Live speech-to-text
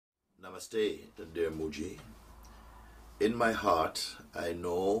Namaste, dear Mooji. In my heart, I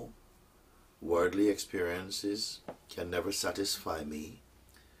know worldly experiences can never satisfy me,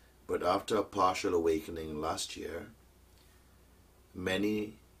 but after a partial awakening last year,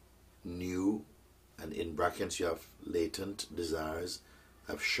 many new, and in brackets you have latent desires,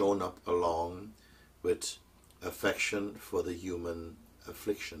 have shown up along with affection for the human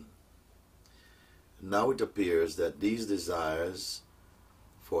affliction. Now it appears that these desires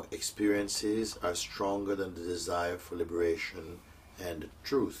for experiences are stronger than the desire for liberation and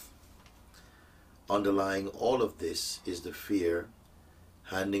truth. Underlying all of this is the fear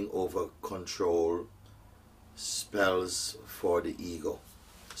handing over control spells for the ego,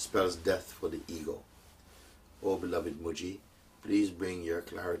 spells death for the ego. Oh beloved Mooji, please bring your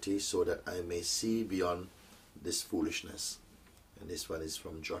clarity so that I may see beyond this foolishness. And this one is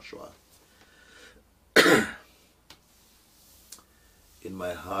from Joshua. In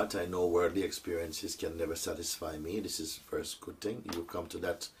my heart, I know worldly experiences can never satisfy me. This is first good thing. You come to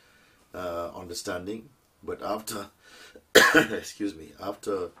that understanding. But after, excuse me,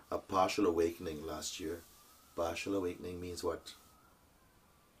 after a partial awakening last year, partial awakening means what?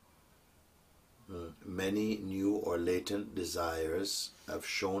 Many new or latent desires have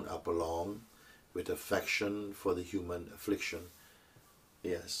shown up along with affection for the human affliction.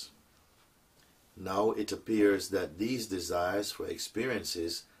 Yes. Now it appears that these desires for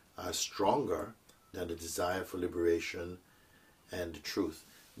experiences are stronger than the desire for liberation and truth.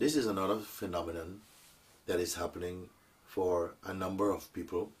 This is another phenomenon that is happening for a number of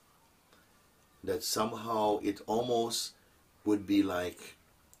people, that somehow it almost would be like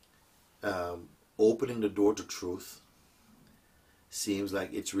opening the door to truth. Seems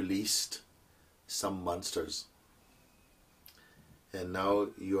like it's released some monsters, and now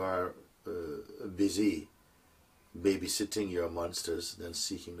you are busy babysitting your monsters than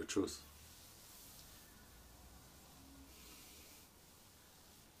seeking the truth.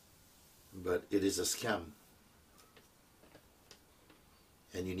 But it is a scam,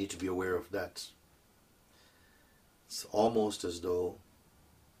 and you need to be aware of that. It's almost as though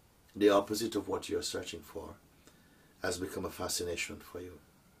the opposite of what you're searching for has become a fascination for you.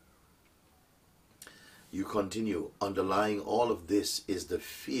 You continue, underlying all of this is the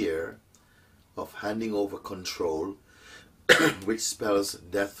fear of handing over control, which spells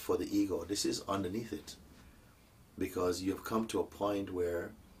death for the ego. This is underneath it, because you've come to a point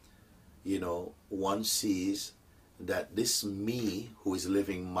where, you know, one sees that this me who is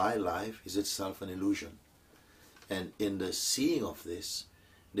living my life is itself an illusion. And in the seeing of this,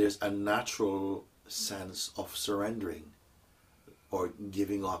 there's a natural sense of surrendering or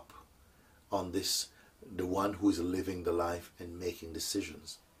giving up on this, the one who is living the life and making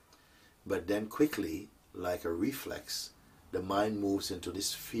decisions. But then quickly, like a reflex, the mind moves into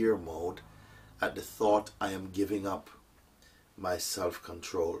this fear mode at the thought, I am giving up my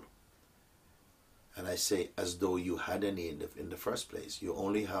self-control. And I say, as though you had any in the first place. You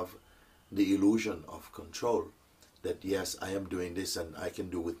only have the illusion of control, that yes, I am doing this and I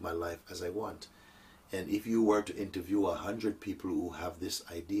can do with my life as I want. And if you were to interview 100 people who have this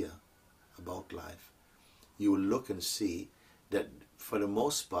idea about life, you will look and see that for the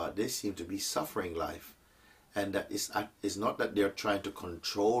most part they seem to be suffering life, and that it's not that they're trying to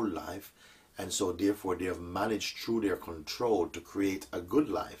control life, and so therefore they have managed through their control to create a good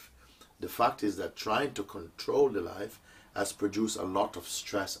life. The fact is that trying to control the life has produced a lot of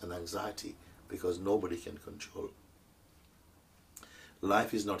stress and anxiety, because nobody can control.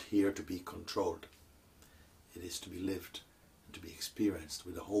 Life is not here to be controlled. It is to be lived and to be experienced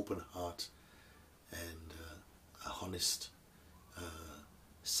with an open heart and a honest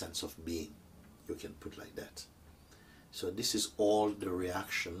sense of being, you can put like that. So this is all the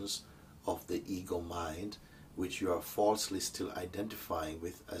reactions of the ego mind, which you are falsely still identifying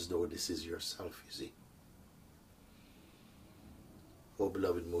with as though this is yourself, you see. Oh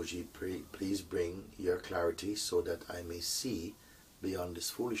beloved Mooji, please bring your clarity so that I may see beyond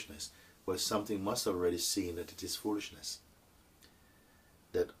this foolishness. Well, something must have already seen that it is foolishness.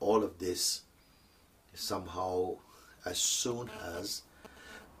 That all of this somehow, as soon as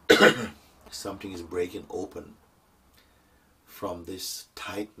something is breaking open from this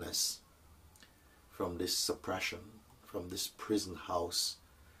tightness, from this suppression, from this prison house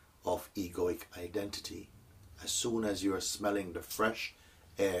of egoic identity, as soon as you are smelling the fresh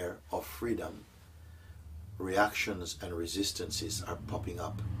air of freedom, reactions and resistances are popping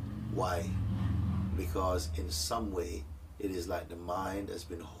up. Why? Because in some way it is like the mind has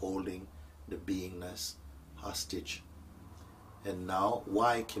been holding the beingness hostage. And now,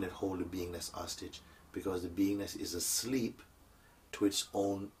 why can it hold the beingness hostage? Because the beingness is asleep to its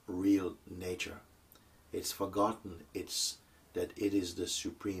own real nature. It's forgotten that it is the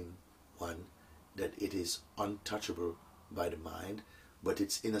Supreme One, that it is untouchable by the mind, but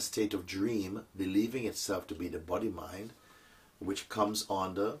it's in a state of dream, believing itself to be the body-mind, which comes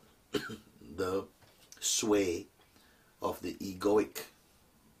under the sway of the egoic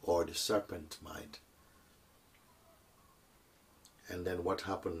or the serpent mind. And then what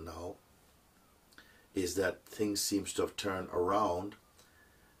happened now is that things seems to have turned around,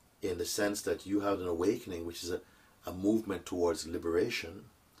 in the sense that you have an awakening, which is a movement towards liberation.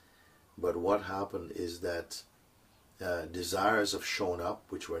 But what happened is that desires have shown up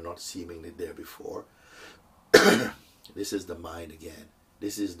which were not seemingly there before. This is the mind again.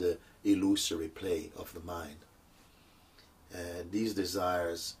 This is the illusory play of the mind. And these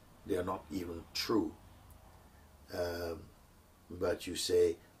desires, they are not even true. But you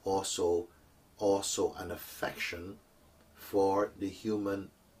say also an affection for the human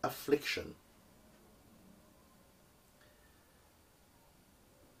affliction.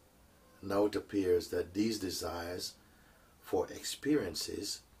 Now it appears that these desires for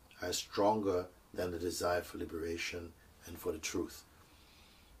experiences are stronger than the desire for liberation and for the truth,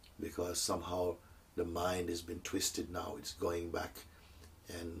 because somehow the mind has been twisted now. It's going back,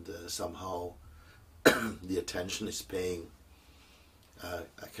 and somehow the attention is paying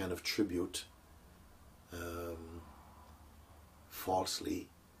a kind of tribute falsely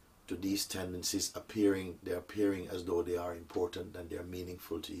to these tendencies. They're appearing as though they are important and they're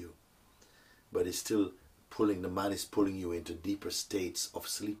meaningful to you, but it's still the mind is pulling you into deeper states of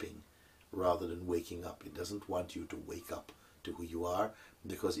sleeping rather than waking up. It doesn't want you to wake up to who you are,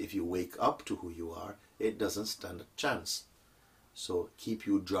 because if you wake up to who you are, it doesn't stand a chance. So keep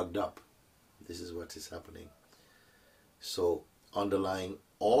you drugged up. This is what is happening. So underlying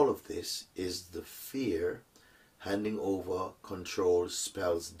all of this is the fear. Handing over control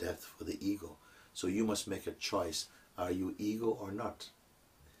spells death for the ego. So you must make a choice. Are you ego or not?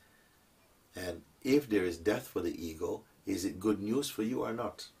 And if there is death for the ego, is it good news for you or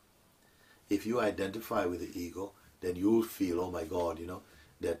not? If you identify with the ego, then you'll feel, oh my God,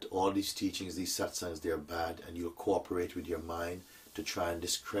 that all these teachings, these satsangs, they're bad, and you'll cooperate with your mind to try and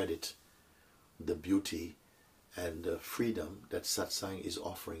discredit the beauty and the freedom that satsang is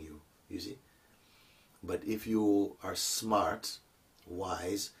offering you, you see. But if you are smart,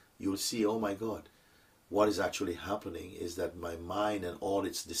 wise, you'll see, oh my God, what is actually happening is that my mind and all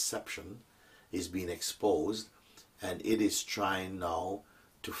its deception is being exposed, and it is trying now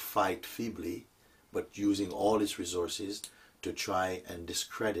to fight feebly, but using all its resources to try and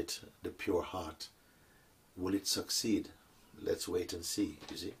discredit the pure heart. Will it succeed? Let's wait and see,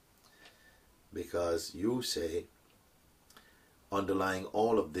 you see. Because you say, underlying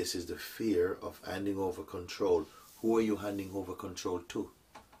all of this is the fear of handing over control. Who are you handing over control to?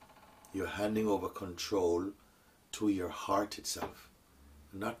 You're handing over control to your heart itself,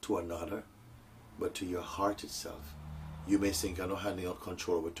 not to another, but to your heart itself. You may think, I'm not handing out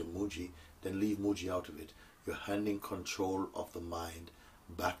control over to Mooji, then leave Mooji out of it. You're handing control of the mind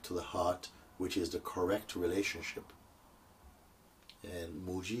back to the heart, which is the correct relationship. And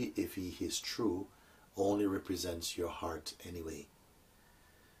Mooji, if he is true, only represents your heart anyway.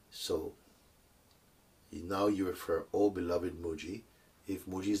 So now you refer, oh beloved Mooji. If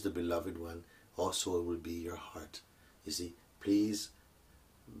Mooji is the beloved one, also it will be your heart. You see, please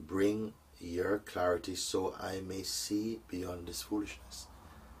bring your clarity so I may see beyond this foolishness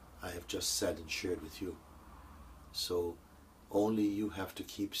I have just said and shared with you. So only you have to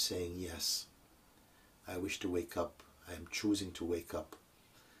keep saying yes. I wish to wake up. I am choosing to wake up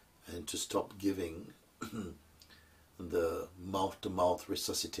and to stop giving the mouth-to-mouth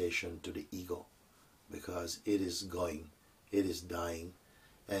resuscitation to the ego, because it is going, it is dying.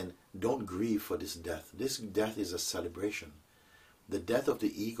 And don't grieve for this death. This death is a celebration. The death of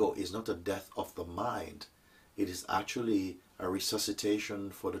the ego is not a death of the mind. It is actually a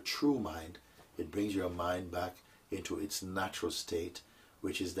resuscitation for the true mind. It brings your mind back into its natural state,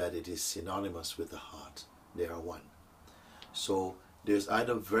 which is that it is synonymous with the heart. They are one. So there's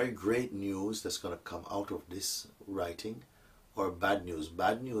either very great news that's going to come out of this writing, or bad news.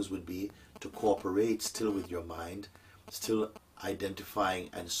 Bad news would be to cooperate still with your mind, still identifying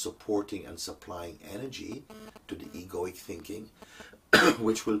and supporting and supplying energy to the egoic thinking,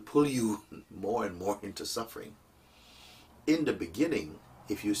 which will pull you more and more into suffering. In the beginning,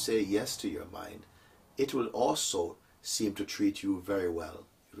 if you say yes to your mind, it will also seem to treat you very well.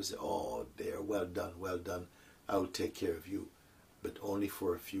 It will say, oh, there, well done, I will take care of you, but only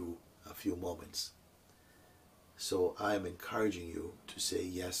for a few moments. So I am encouraging you to say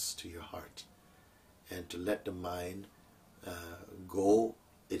yes to your heart and to let the mind go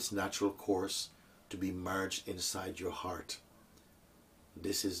its natural course to be merged inside your heart.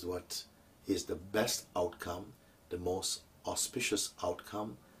 This is what is the best outcome, the most auspicious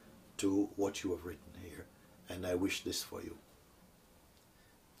outcome to what you have written here. And I wish this for you.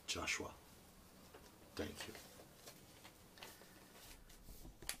 Joshua, thank you.